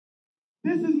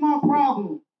This is my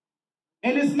problem.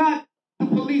 And it's not the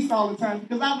police all the time,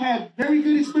 because I've had very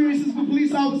good experiences with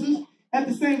police officers. At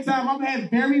the same time, I've had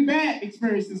very bad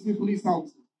experiences with police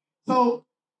officers. So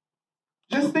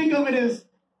just think of it as,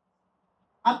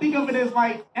 I think of it as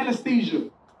like anesthesia.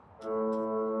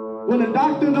 When a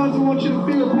doctor doesn't want you to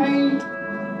feel pain,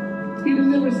 he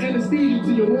delivers anesthesia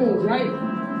to your wounds,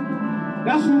 right?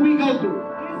 That's what we go through.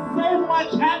 There's so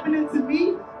much happening to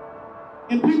me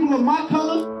and people of my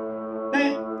color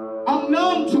that I'm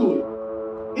numb to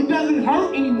it. It doesn't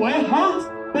hurt anymore. It hurts,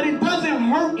 but it doesn't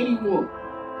hurt anymore.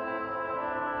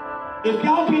 If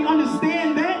y'all can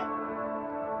understand that,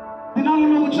 then I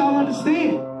don't know what y'all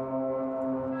understand.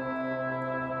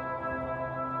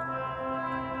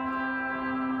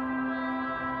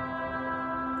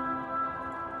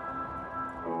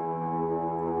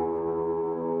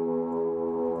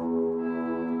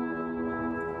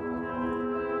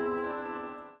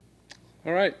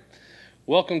 All right.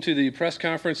 Welcome to the press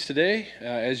conference today.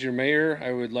 As your mayor,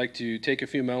 I would like to take a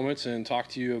few moments and talk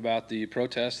to you about the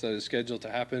protest that is scheduled to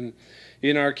happen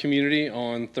in our community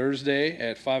on Thursday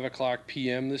at 5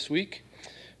 p.m. this week.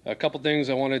 A couple things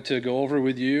I wanted to go over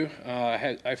with you.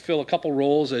 I fill a couple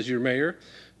roles as your mayor.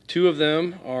 Two of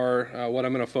them are what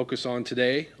I'm going to focus on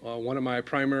today. One of my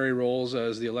primary roles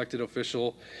as the elected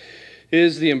official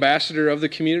is the ambassador of the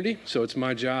community. So it's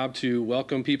my job to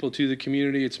welcome people to the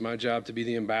community. It's my job to be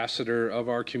the ambassador of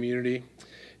our community.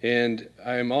 And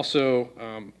I am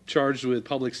also charged with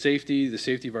public safety, the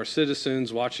safety of our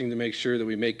citizens, watching to make sure that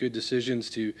we make good decisions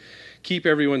to keep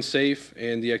everyone safe,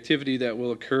 and the activity that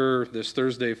will occur this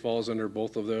Thursday falls under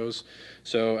both of those.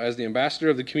 So as the ambassador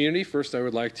of the community, first I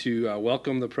would like to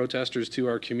welcome the protesters to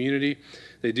our community.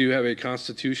 They do have a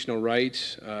constitutional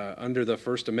right under the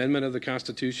First Amendment of the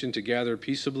Constitution to gather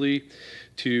peaceably,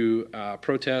 to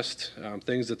protest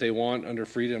things that they want under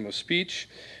freedom of speech.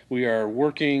 We are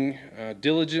working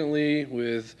diligently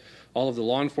with all of the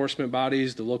law enforcement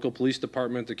bodies, the local police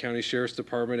department, the county sheriff's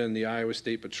department, and the Iowa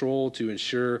State Patrol to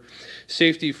ensure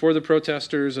safety for the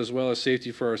protesters as well as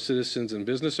safety for our citizens and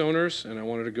business owners. And I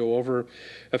wanted to go over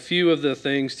a few of the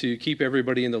things to keep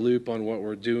everybody in the loop on what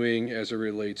we're doing as it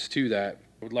relates to that.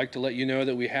 I would like to let you know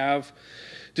that we have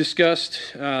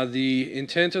discussed the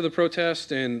intent of the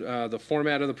protest and the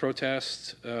format of the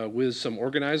protest with some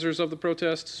organizers of the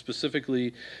protest,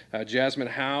 specifically Jasmine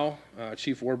Howe.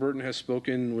 Chief Warburton has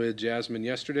spoken with Jasmine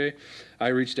yesterday. I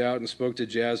reached out and spoke to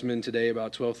Jasmine today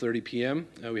about 12:30 p.m.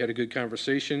 We had a good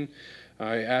conversation.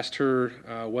 I asked her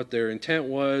what their intent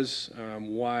was,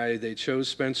 why they chose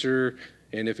Spencer,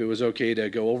 and if it was okay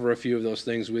to go over a few of those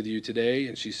things with you today,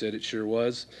 and she said it sure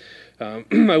was.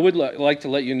 I would like to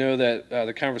let you know that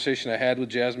the conversation I had with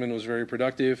Jasmine was very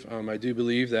productive. I do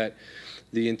believe that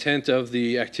the intent of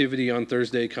the activity on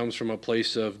Thursday comes from a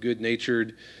place of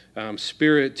good-natured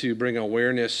spirit to bring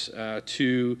awareness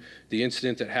to the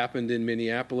incident that happened in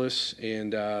Minneapolis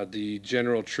and the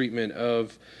general treatment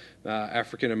of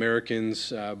African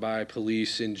Americans by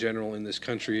police in general in this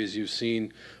country, as you've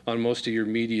seen on most of your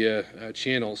media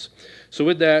channels. So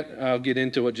with that, I'll get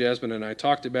into what Jasmine and I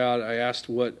talked about. I asked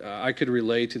what I could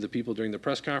relay to the people during the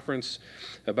press conference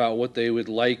about what they would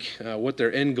like, what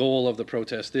their end goal of the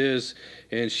protest is,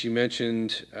 and she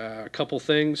mentioned a couple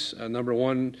things. Number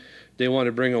one, they want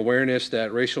to bring awareness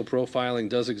that racial profiling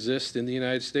does exist in the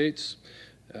United States.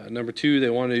 Number two, they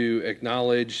want to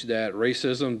acknowledge that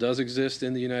racism does exist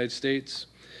in the United States.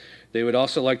 They would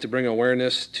also like to bring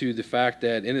awareness to the fact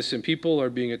that innocent people are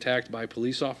being attacked by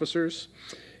police officers.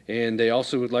 And they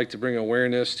also would like to bring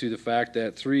awareness to the fact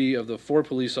that 3 of the 4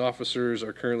 police officers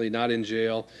are currently not in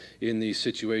jail in the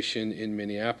situation in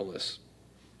Minneapolis.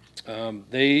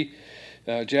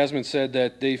 Jasmine said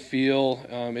that they feel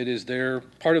it is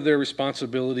part of their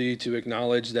responsibility to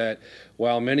acknowledge that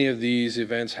while many of these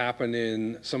events happen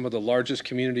in some of the largest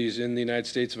communities in the United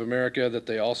States of America, that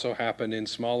they also happen in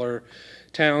smaller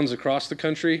towns across the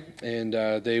country, and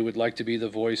they would like to be the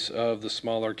voice of the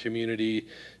smaller community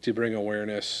to bring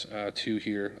awareness to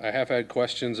here. I have had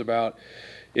questions about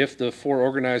if the 4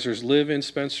 organizers live in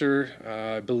Spencer.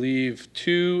 I believe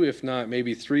 2, if not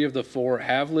maybe 3 of the 4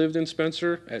 have lived in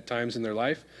Spencer at times in their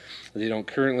life. They don't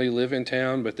currently live in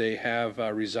town, but they have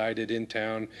resided in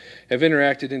town, have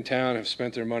interacted in town, have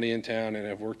spent their money in town, and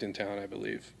have worked in town, I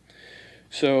believe.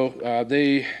 So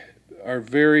they are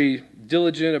very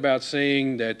diligent about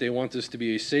saying that they want this to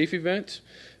be a safe event.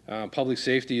 Public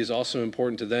safety is also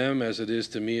important to them, as it is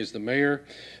to me as the mayor.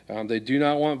 They do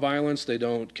not want violence. They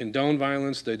don't condone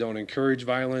violence. They don't encourage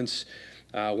violence.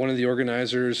 One of the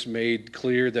organizers made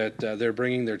clear that they're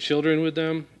bringing their children with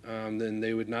them. Then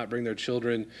they would not bring their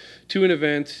children to an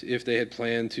event if they had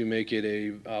planned to make it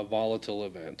a volatile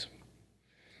event.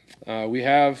 We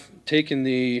have taken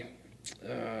the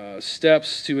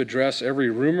steps to address every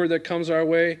rumor that comes our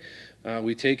way.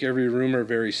 We take every rumor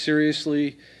very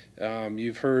seriously.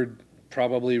 You've heard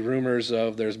probably rumors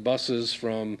of there's buses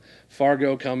from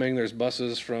Fargo coming, there's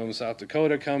buses from South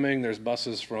Dakota coming, there's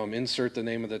buses from insert the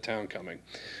name of the town coming.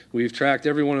 We've tracked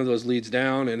every one of those leads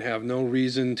down and have no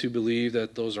reason to believe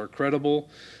that those are credible.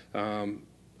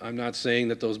 I'm not saying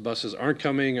that those buses aren't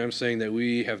coming. I'm saying that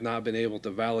we have not been able to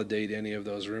validate any of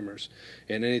those rumors.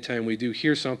 And anytime we do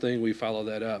hear something, we follow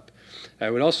that up.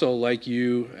 I would also like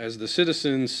you, as the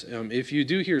citizens, if you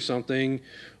do hear something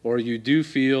or you do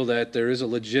feel that there is a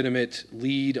legitimate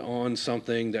lead on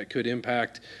something that could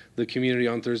impact the community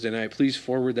on Thursday night, please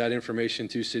forward that information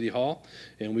to City Hall,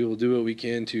 and we will do what we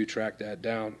can to track that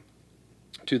down.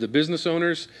 To the business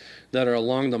owners that are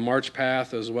along the march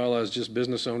path, as well as just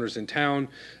business owners in town,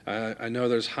 I know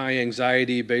there's high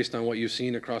anxiety based on what you've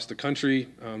seen across the country.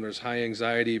 There's high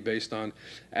anxiety based on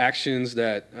actions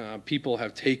that people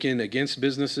have taken against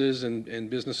businesses and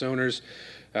business owners.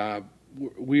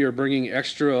 We are bringing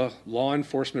extra law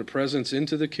enforcement presence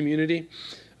into the community.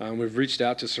 We've reached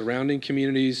out to surrounding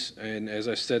communities, and as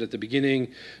I said at the beginning,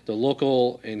 the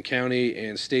local and county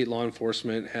and state law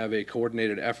enforcement have a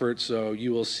coordinated effort. So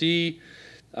you will see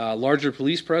larger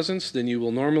police presence than you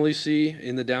will normally see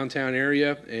in the downtown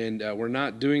area, and we're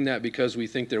not doing that because we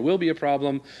think there will be a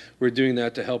problem. We're doing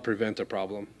that to help prevent a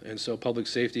problem. And so public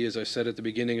safety, as I said at the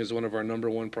beginning, is one of our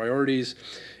 #1 priorities,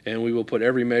 and we will put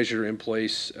every measure in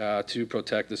place to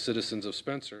protect the citizens of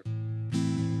Spencer.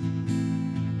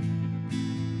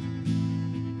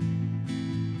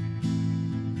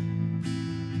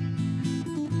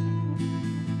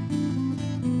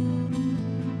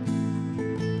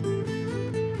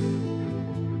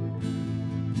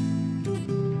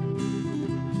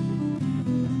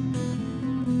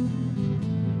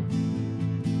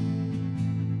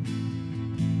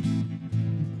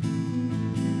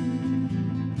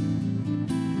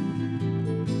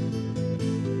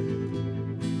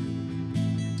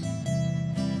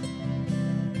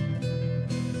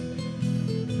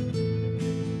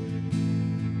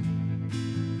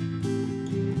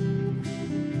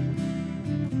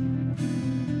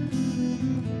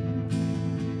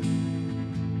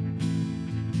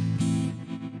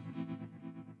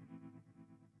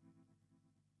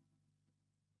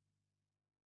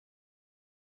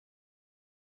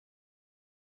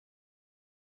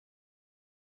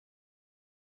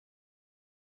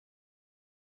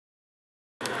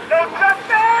 No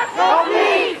justice! No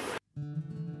peace!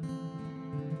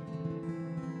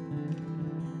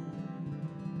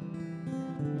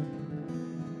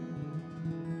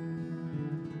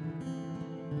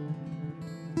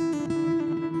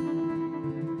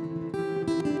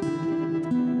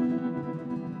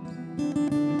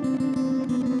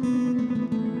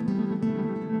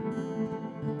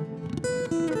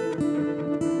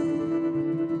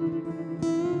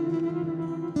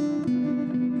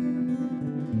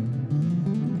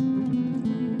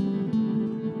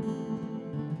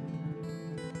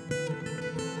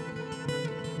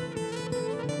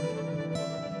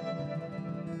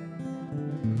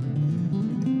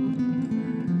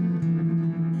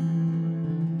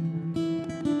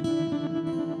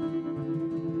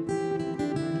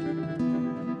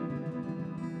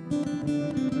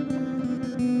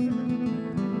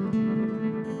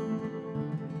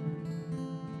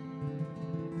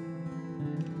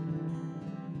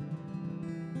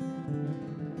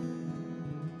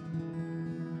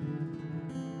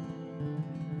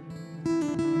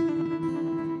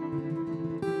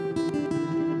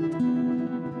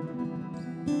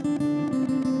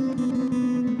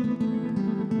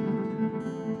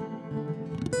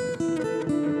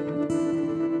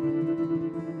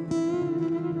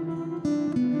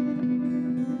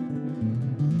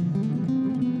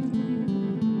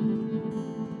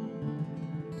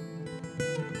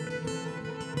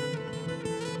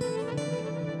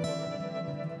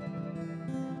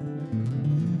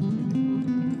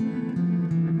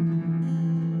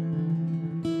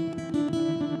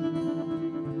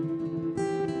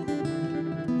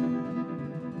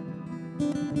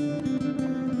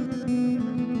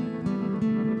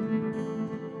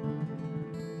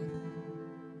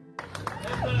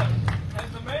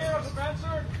 As the mayor of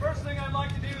Spencer, first thing I'd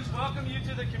like to do is welcome you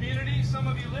to the community. Some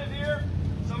of you live here,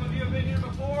 some of you have been here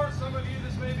before, some of you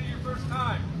this may be your first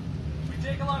time. We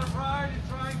take a lot of pride in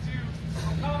trying to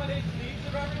accommodate the needs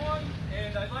of everyone,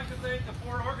 and I'd like to thank the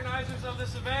 4 organizers of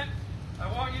this event.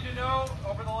 I want you to know,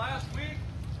 over the last week,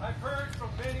 I've heard from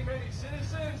many, many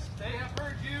citizens. They have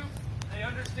heard you. They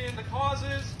understand the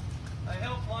causes. I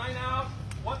helped line out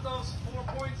what those 4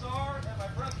 points are at my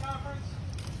press conference.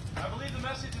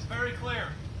 very clear.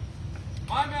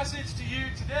 My message to you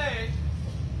today,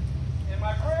 and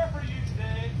my prayer for you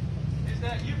today, is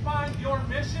that you find your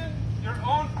mission, your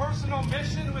own personal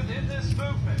mission within this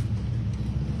movement.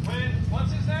 When,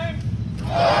 what's his name?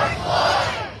 George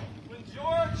Floyd! When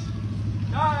George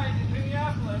died in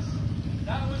Minneapolis,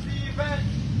 that was the event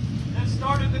that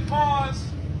started the cause,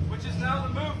 which is now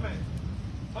the movement.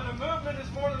 But a movement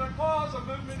is more than a cause, a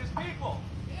movement is people.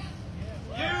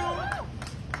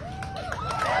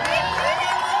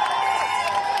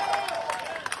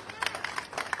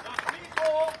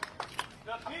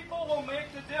 The people will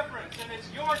make the difference, and it's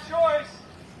your choice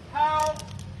how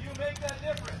you make that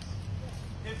difference.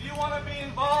 If you want to be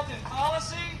involved in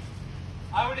policy,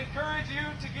 I would encourage you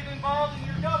to get involved in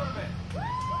your government.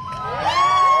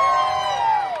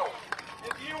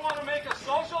 If you want to make a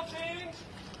social change,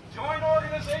 join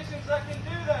organizations that can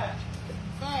do that.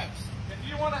 Facts. If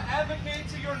you want to advocate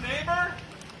to your neighbor,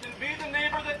 then be the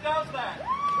neighbor that does that.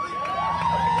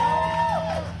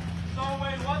 So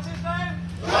when, what's his name?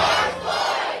 George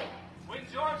Floyd! When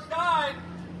George died,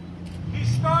 he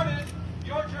started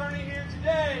your journey here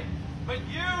today, but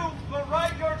you will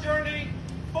write your journey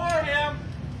for him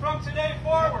from today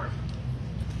forward.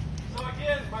 So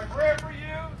again, my prayer for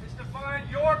you is to find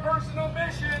your personal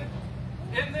mission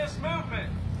in this movement.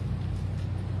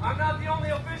 I'm not the only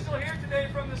official here today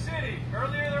from the city.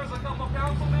 Earlier there was a couple of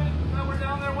councilmen that were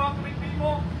down there welcoming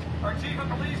people. Our chief of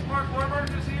police, Mark Warburg,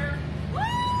 is here.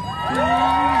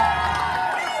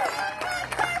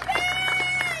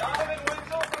 Donovan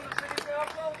Winslow from the city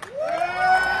council.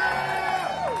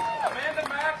 Amanda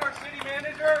Mack, our city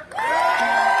manager.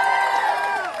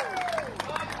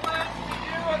 My pledge to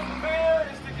you as the mayor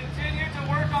is to continue to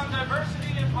work on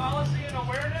diversity in policy and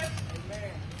awareness.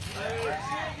 I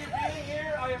appreciate you being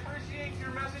here. I appreciate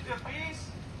your message of peace.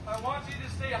 I want you to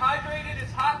stay hydrated.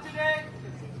 It's hot today.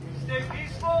 Stay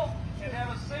peaceful and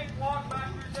have a safe walk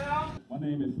back through town. My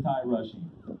name is Ty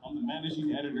Rushing. I'm the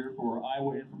managing editor for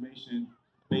Iowa Information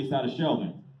based out of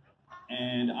Showdown.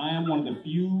 And I am one of the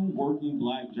few working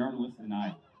black journalists in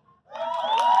Iowa.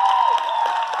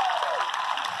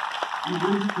 I'm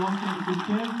originally from Kansas City,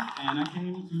 Kansas, and I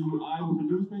came to Iowa for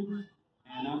newspapers,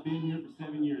 and I've been here for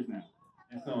 7 years now.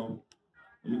 And so,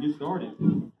 let me get started.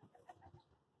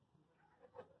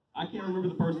 I can't remember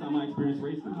the first time I experienced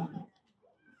racism.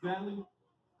 Sadly,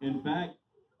 in fact,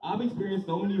 I've experienced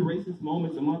so many racist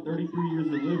moments in my 33 years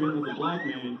of living as a black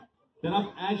man that I've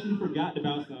actually forgotten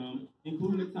about some,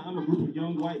 including the time a group of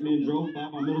young white men drove by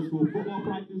my middle school football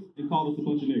practice and called us a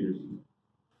bunch of niggers.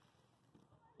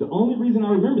 The only reason I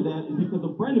remember that is because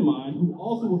a friend of mine who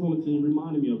also was on the team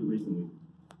reminded me of it recently.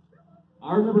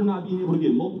 I remember not being able to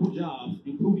get multiple jobs,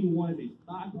 including one as a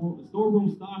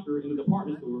storeroom stocker in a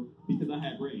department store because I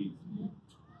had braids.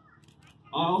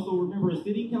 I also remember a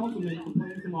city councilman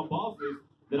complaining to my bosses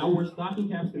that I wore stocking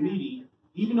caps to meetings,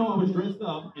 even though I was dressed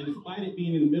up, and despite it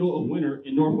being in the middle of winter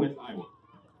in northwest Iowa.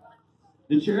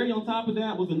 The cherry on top of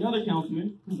that was another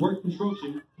councilman who worked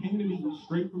construction, came to me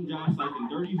straight from job sites in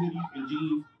dirty hoodies and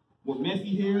jeans with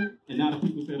messy hair, and not a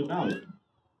people said about it.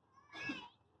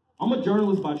 I'm a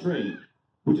journalist by trade,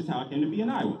 which is how I came to be in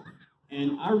Iowa.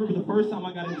 And I remember the first time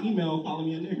I got an email calling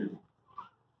me a nigger.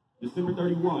 December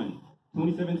 31,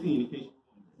 2017, in case you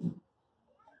remember.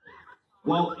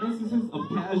 While instances of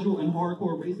casual and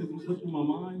hardcore racism slip through my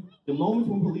mind, the moments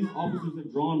when police officers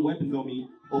have drawn weapons on me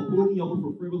or pulled me over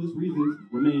for frivolous reasons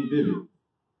remain vivid.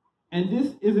 And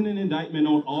this isn't an indictment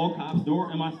on all cops,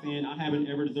 nor am I saying I haven't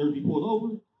ever deserved to be pulled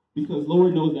over, because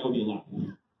Lord knows that would be a lie.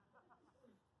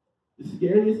 The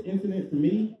scariest incident for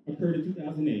me occurred in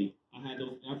 2008. I had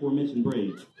those aforementioned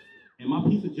braids. And my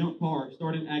piece of junk car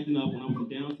started acting up when I was in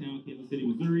downtown Kansas City,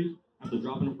 Missouri, after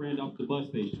dropping a friend off at the bus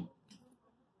station.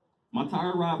 My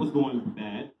tire rod was going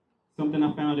bad, something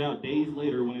I found out days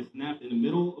later when it snapped in the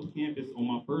middle of campus on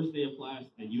my first day of class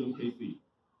at UMKC.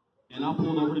 And I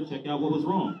pulled over to check out what was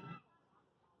wrong.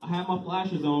 I had my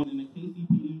flashers on, and the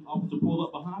KCPD officer pulled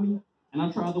up behind me, and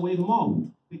I tried to wave him off,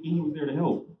 thinking he was there to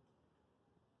help.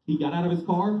 He got out of his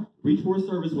car, reached for a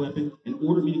service weapon, and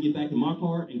ordered me to get back in my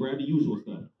car and grab the usual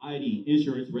stuff: ID,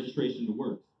 insurance, registration, the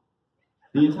works.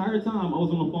 The entire time I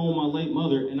was on the phone with my late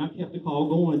mother, and I kept the call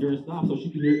going during the stop so she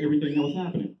could hear everything that was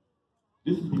happening.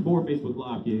 This was before Facebook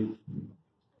Live, kids.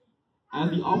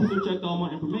 As the officer checked all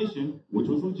my information, which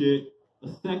was legit, a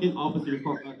second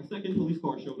police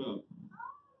car showed up.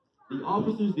 The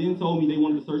officers then told me they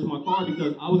wanted to search my car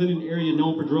because I was in an area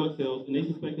known for drug sales, and they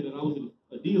suspected that I was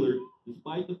a dealer,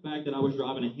 despite the fact that I was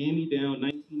driving a hand-me-down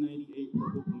 1998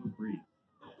 Purple Plymouth Breeze.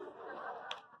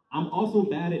 I'm also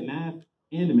bad at math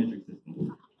and the metric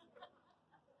system.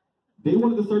 They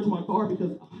wanted to search my car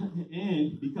because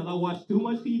then, because I watched too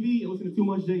much TV and listened to too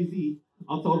much Jay-Z,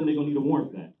 I told them they're going to need a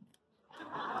warrant for that.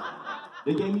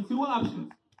 They gave me two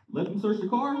options. Let them search the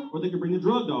car, or they could bring the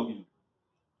drug dog in.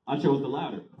 I chose the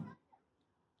latter.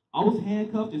 I was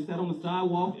handcuffed and sat on the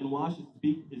sidewalk and watched as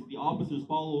the officers,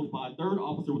 followed by a third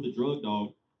officer with a drug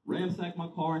dog, ransacked my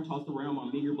car and tossed around my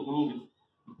meager belongings,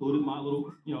 including my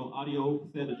little, audio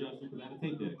cassette adjuster, because I had to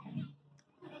take that.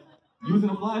 Using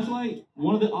a flashlight,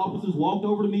 one of the officers walked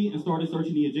over to me and started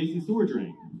searching the adjacent sewer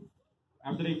drain.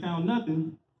 After they found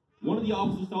nothing, one of the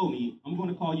officers told me, "I'm going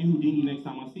to call you Houdini next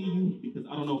time I see you because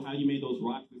I don't know how you made those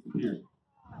rocks disappear."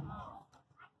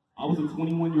 I was a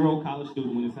 21-year-old college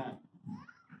student when this happened.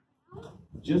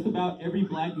 Just about every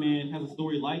black man has a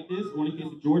story like this, or in the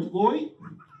case of George Floyd,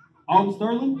 Alton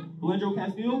Sterling, Belandro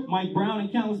Castile, Mike Brown,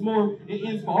 and countless more. It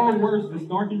ends far worse than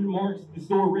snarky remarks and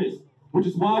store risks, which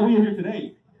is why we are here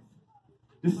today.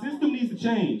 The system needs to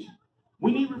change.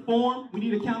 We need reform, we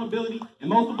need accountability, and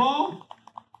most of all,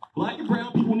 black and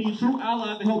brown people need true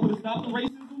allies to help us stop the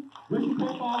racism, racial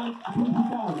profiling, and police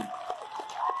brutality.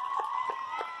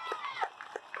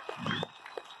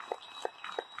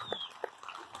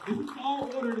 It's a tall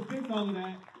order to fix all of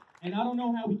that, and I don't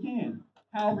know how we can.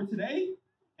 However, today,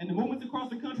 and the movements across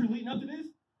the country leading up to this,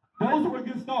 those were a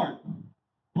good start.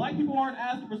 Black people aren't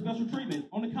asking for special treatment.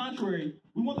 On the contrary,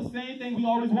 we want the same thing we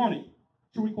always wanted: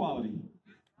 true equality.